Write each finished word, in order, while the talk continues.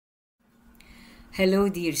Hello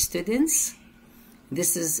dear students,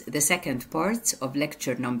 this is the second part of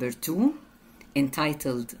lecture number 2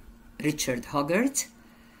 entitled Richard Hoggart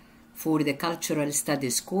for the Cultural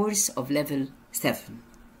Studies course of level 7.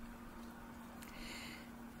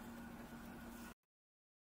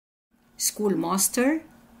 Schoolmaster,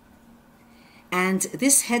 and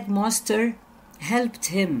this headmaster helped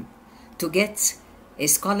him to get a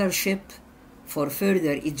scholarship for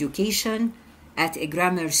further education at a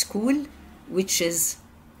grammar school, which is,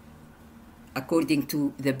 according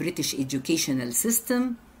to the British educational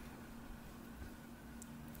system,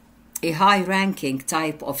 a high-ranking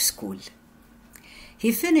type of school.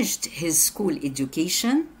 He finished his school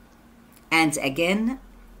education and again,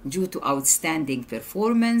 due to outstanding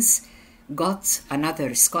performance, got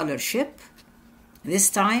another scholarship, this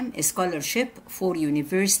time a scholarship for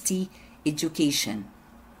university education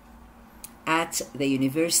at the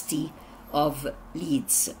University of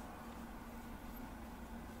Leeds.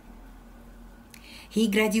 He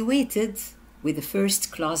graduated with a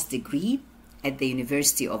first-class degree at the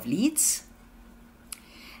University of Leeds,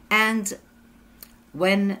 and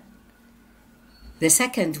when the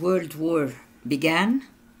Second World War began,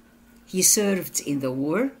 he served in the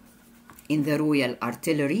war in the Royal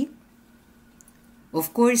Artillery.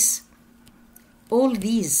 Of course, all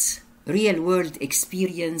these real-world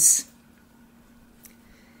experience,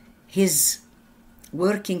 his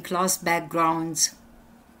working-class background,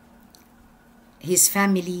 his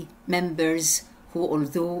family members who,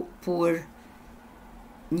 although poor,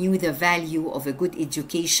 knew the value of a good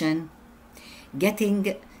education,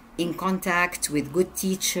 getting in contact with good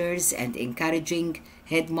teachers and encouraging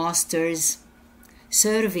headmasters,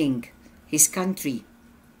 serving his country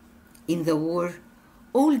in the war,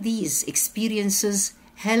 all these experiences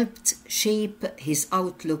helped shape his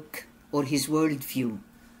outlook or his worldview.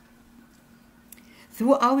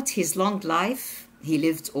 Throughout his long life, he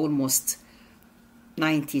lived almost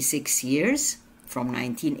 96 years, from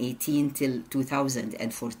 1918 till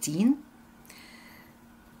 2014,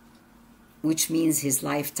 which means his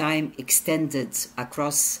lifetime extended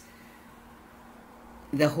across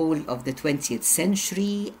the whole of the 20th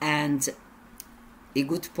century and a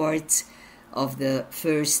good part of the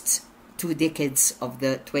first 2 decades of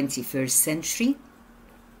the 21st century.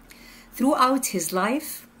 Throughout his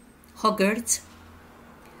life, Hoggart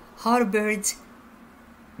harbored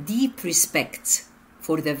deep respect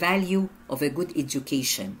for the value of a good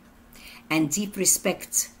education and deep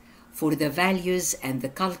respect for the values and the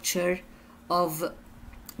culture of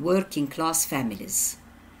working class families.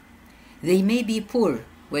 They may be poor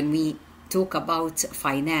when we talk about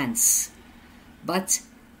finance, but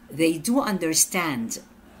they do understand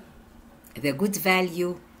the good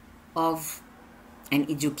value of an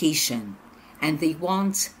education, and they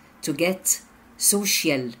want to get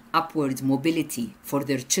social upward mobility for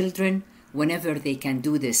their children whenever they can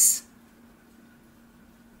do this.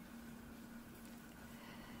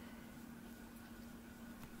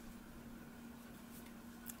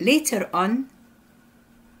 Later on,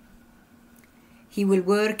 he will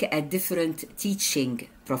work at different teaching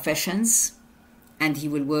professions, and he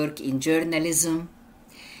will work in journalism,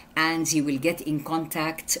 and he will get in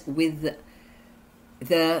contact with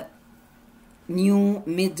the new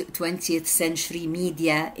mid-20th century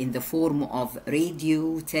media in the form of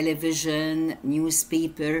radio, television,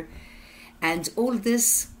 newspaper, and all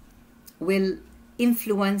this will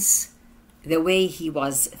influence the way he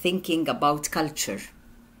was thinking about culture.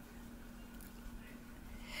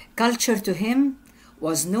 Culture to him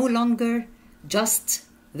was no longer just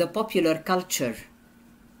the popular culture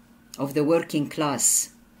of the working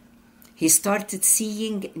class. He started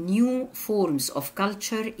seeing new forms of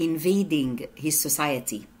culture invading his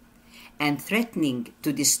society and threatening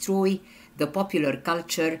to destroy the popular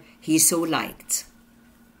culture he so liked.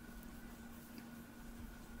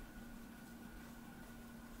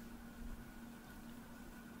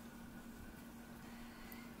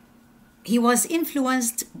 He was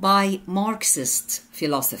influenced by Marxist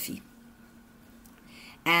philosophy.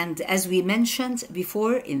 And as we mentioned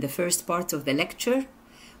before in the first part of the lecture,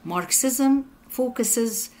 Marxism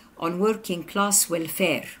focuses on working class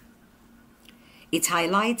welfare. It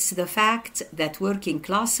highlights the fact that working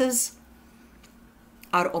classes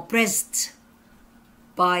are oppressed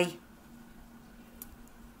by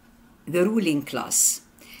the ruling class.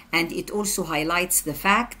 And it also highlights the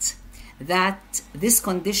fact that this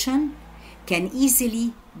condition can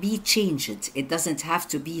easily be changed. It doesn't have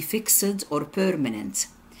to be fixed or permanent.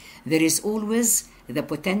 There is always the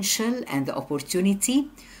potential and the opportunity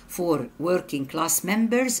for working class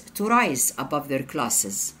members to rise above their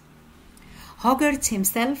classes. Hoggart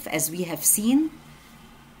himself, as we have seen,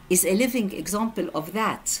 is a living example of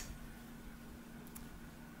that.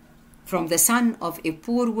 From the son of a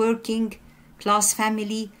poor working class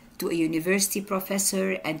family to a university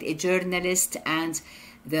professor and a journalist and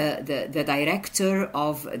the director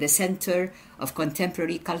of the Center of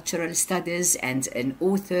Contemporary Cultural Studies and an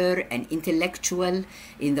author, an intellectual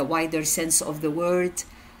in the wider sense of the word.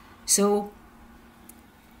 So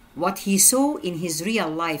what he saw in his real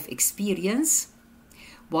life experience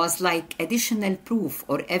was like additional proof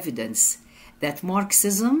or evidence that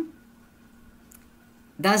Marxism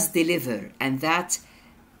does deliver, and that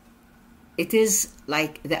it is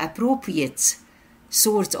like the appropriate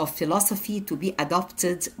sort of philosophy to be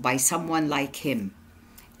adopted by someone like him,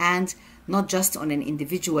 and not just on an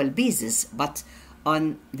individual basis, but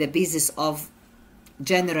on the basis of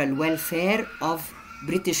general welfare of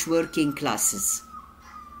British working classes.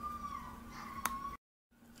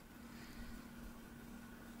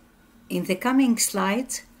 In the coming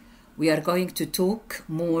slide, we are going to talk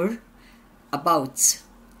more about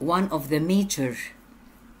one of the major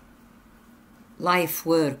life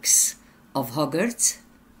works of Hoggart.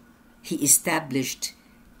 He established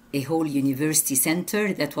a whole university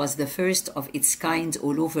center that was the first of its kind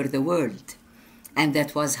all over the world, and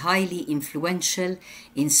that was highly influential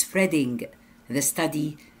in spreading the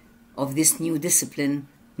study of this new discipline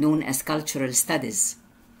known as cultural studies.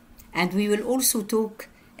 And we will also talk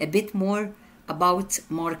a bit more about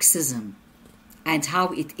Marxism and how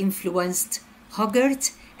it influenced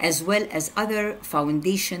Hoggart as well as other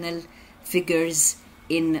foundational figures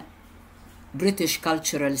in British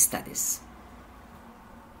cultural studies.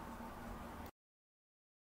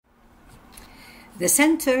 The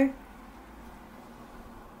center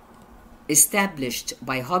established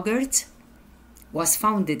by Hoggart was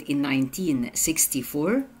founded in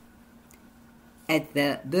 1964 at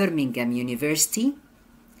the Birmingham University,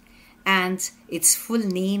 and its full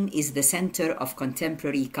name is the Center of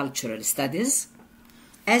Contemporary Cultural Studies.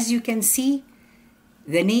 As you can see,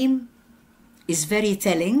 the name is very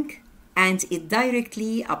telling, and it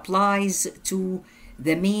directly applies to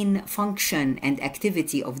the main function and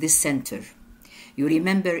activity of this center. You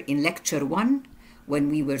remember in Lecture 1, when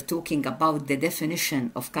we were talking about the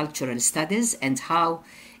definition of cultural studies and how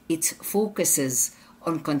it focuses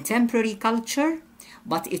on contemporary culture,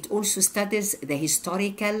 but it also studies the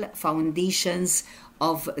historical foundations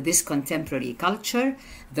of this contemporary culture,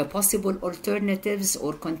 the possible alternatives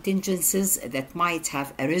or contingencies that might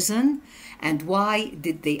have arisen, and why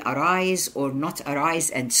did they arise or not arise,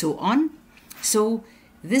 and so on. So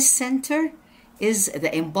this center is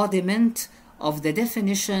the embodiment of the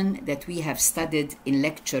definition that we have studied in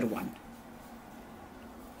Lecture 1.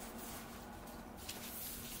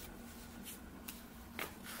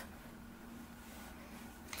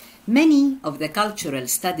 Many of the cultural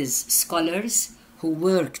studies scholars who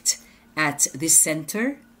worked at this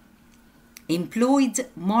center employed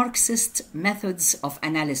Marxist methods of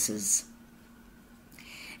analysis.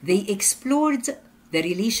 They explored the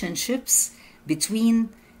relationships between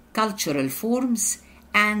cultural forms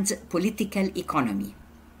and political economy.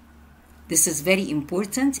 This is very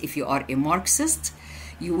important. If you are a Marxist,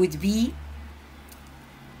 you would be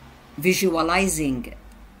visualizing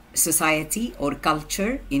society or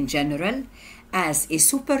culture in general as a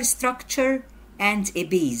superstructure and a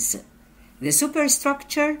base. The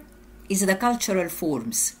superstructure is the cultural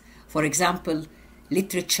forms, for example,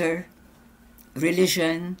 literature,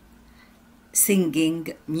 religion,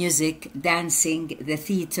 singing, music, dancing, the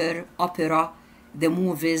theater, opera, the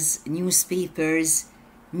movies, newspapers,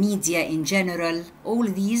 media in general. All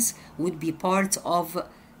these would be part of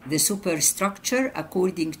the superstructure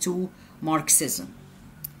according to Marxism.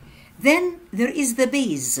 Then there is the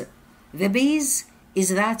base. The base is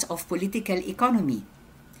that of political economy.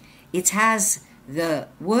 It has the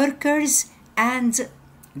workers and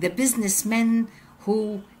the businessmen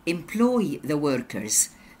who employ the workers.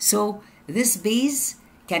 So this base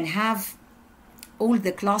can have all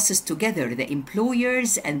the classes together, the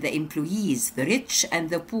employers and the employees, the rich and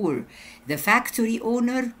the poor, the factory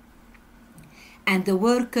owner and the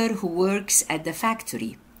worker who works at the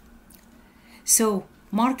factory. So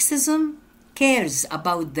Marxism cares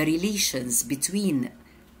about the relations between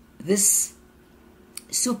this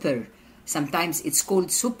sometimes it's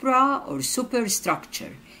called supra or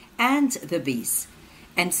superstructure, and the base.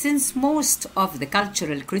 And since most of the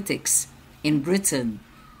cultural critics in Britain,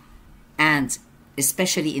 and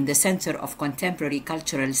especially in the Center of Contemporary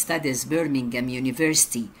Cultural Studies, Birmingham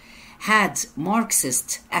University, had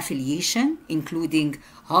Marxist affiliation, including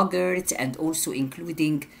Hoggart and also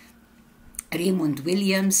including Raymond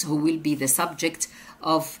Williams, who will be the subject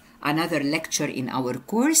of another lecture in our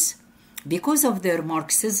course, because of their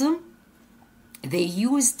Marxism, they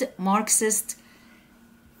used Marxist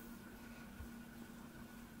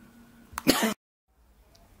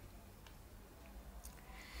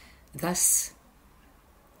thus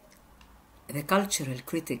the cultural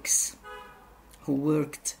critics who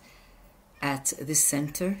worked at this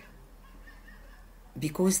center,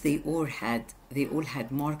 because they all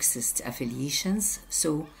had Marxist affiliations,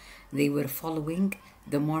 so they were following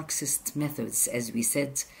the Marxist methods, as we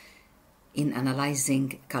said, in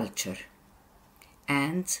analyzing culture.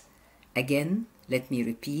 And again, let me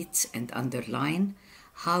repeat and underline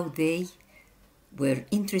how they were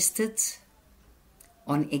interested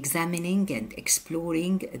on examining and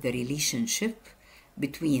exploring the relationship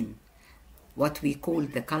between what we call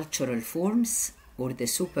the cultural forms or the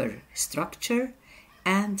superstructure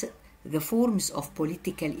and the forms of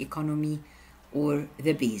political economy or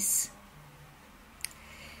the base.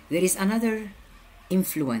 There is another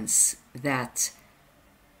influence that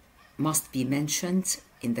must be mentioned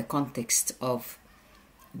in the context of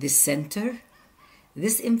this center.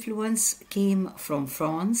 This influence came from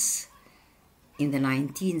France in the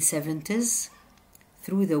 1970s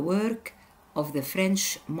through the work of the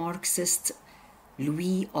French Marxist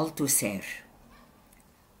Louis Althusser.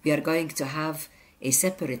 We are going to have a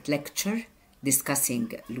separate lecture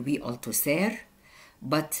discussing Louis Althusser,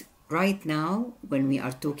 but right now, when we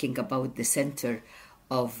are talking about the Center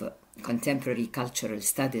of Contemporary Cultural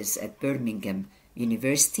Studies at Birmingham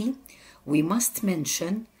University, we must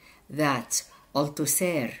mention that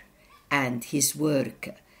Althusser and his work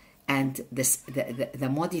and the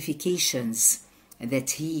modifications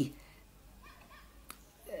that he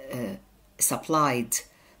supplied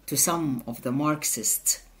to some of the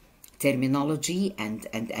Marxist terminology and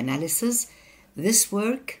analysis, this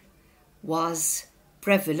work was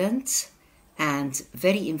prevalent and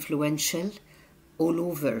very influential all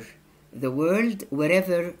over the world,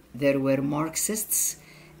 wherever there were Marxists.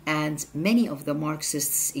 And many of the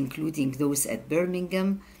Marxists, including those at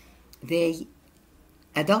Birmingham, they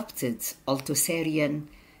adopted Althusserian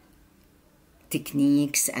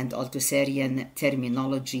techniques and Althusserian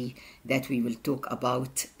terminology that we will talk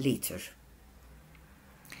about later.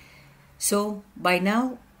 So by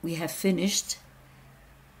now we have finished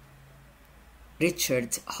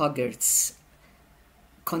Richard Hoggart's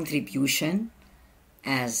contribution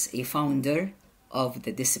as a founder of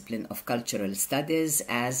the discipline of cultural studies,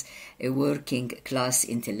 as a working class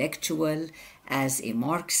intellectual, as a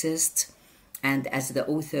Marxist, and as the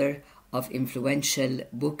author of influential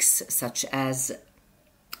books such as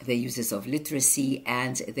The Uses of Literacy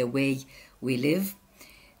and The Way We Live.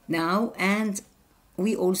 Now, and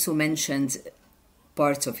we also mentioned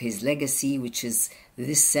part of his legacy, which is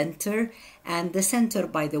this center. And the center,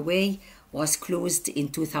 by the way, was closed in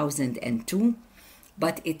 2002,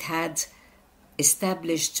 but it had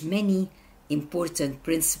established many important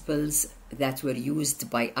principles that were used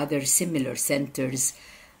by other similar centers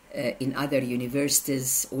in other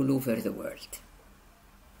universities all over the world.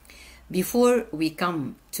 Before we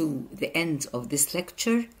come to the end of this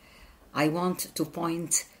lecture, I want to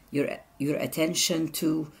point your attention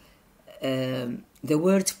to the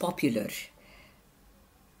word popular.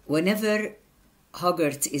 Whenever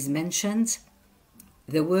Hoggart is mentioned,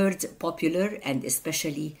 the word popular, and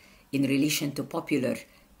especially in relation to popular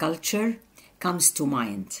culture, comes to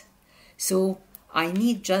mind. So I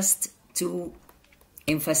need just to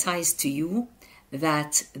emphasize to you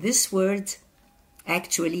that this word,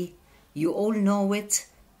 actually, you all know it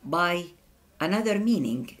by another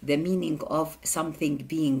meaning, the meaning of something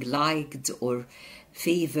being liked or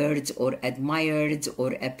favored or admired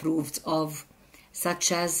or approved of,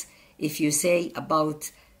 such as if you say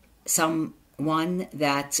about someone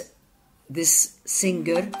that this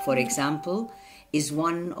singer, for example, is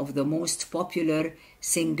one of the most popular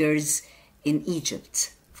singers in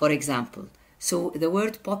Egypt, for example. So the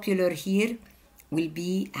word popular here will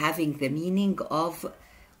be having the meaning of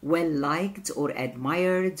well-liked or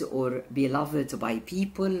admired or beloved by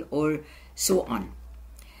people or so on.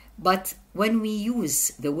 But when we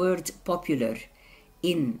use the word popular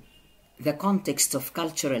in the context of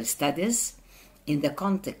cultural studies, in the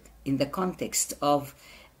context of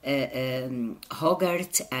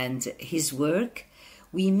Hoggart and his work,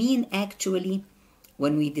 we mean actually,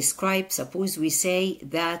 when we describe, suppose we say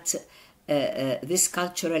that this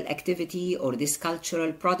cultural activity or this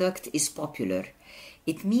cultural product is popular.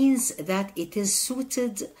 It means that it is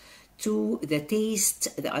suited to the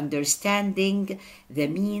taste, the understanding, the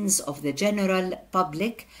means of the general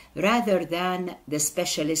public, rather than the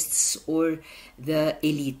specialists or the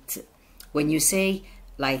elite. When you say,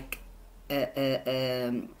 like,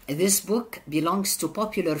 this book belongs to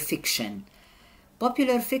popular fiction.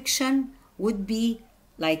 Popular fiction would be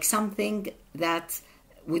like something that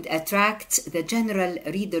would attract the general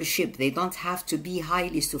readership. They don't have to be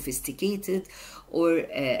highly sophisticated or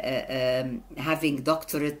having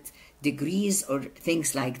doctorate degrees or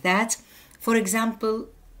things like that. For example,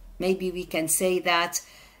 maybe we can say that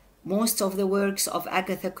most of the works of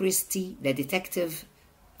Agatha Christie, the detective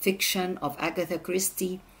fiction of Agatha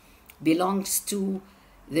Christie, belongs to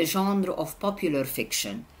the genre of popular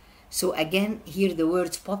fiction. So again, here the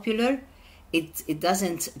word popular, it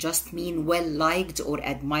doesn't just mean well-liked or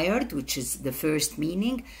admired, which is the first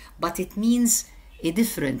meaning, but it means a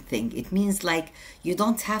different thing. It means like you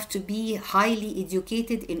don't have to be highly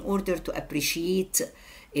educated in order to appreciate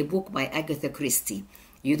a book by Agatha Christie.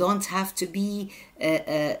 You don't have to be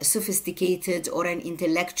sophisticated or an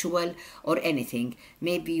intellectual or anything.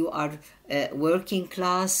 Maybe you are working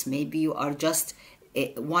class, maybe you are just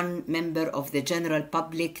one member of the general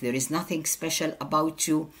public. There is nothing special about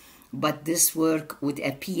you, but this work would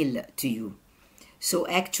appeal to you. So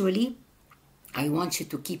actually, I want you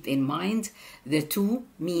to keep in mind the two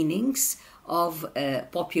meanings of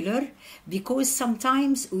popular, because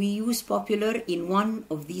sometimes we use popular in one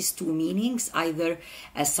of these two meanings, either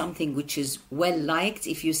as something which is well liked.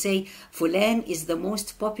 If you say Fulan is the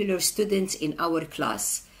most popular student in our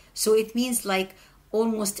class, so it means like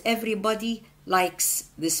almost everybody likes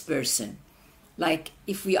this person. Like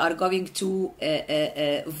if we are going to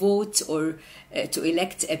vote or to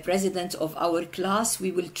elect a president of our class,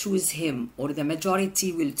 we will choose him, or the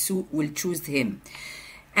majority will choose him.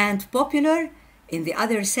 And popular, in the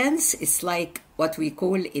other sense, it's like what we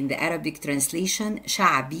call in the Arabic translation,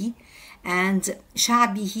 sha'bi. And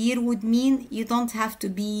sha'bi here would mean you don't have to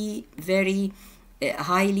be very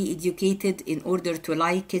highly educated in order to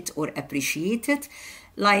like it or appreciate it.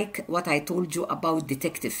 Like what I told you about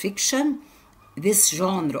detective fiction. This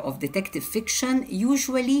genre of detective fiction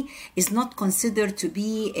usually is not considered to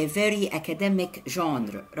be a very academic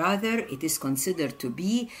genre. Rather, it is considered to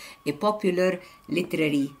be a popular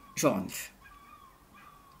literary genre.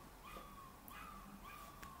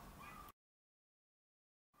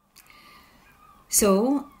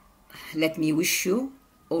 So, let me wish you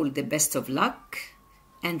all the best of luck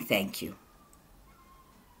and thank you.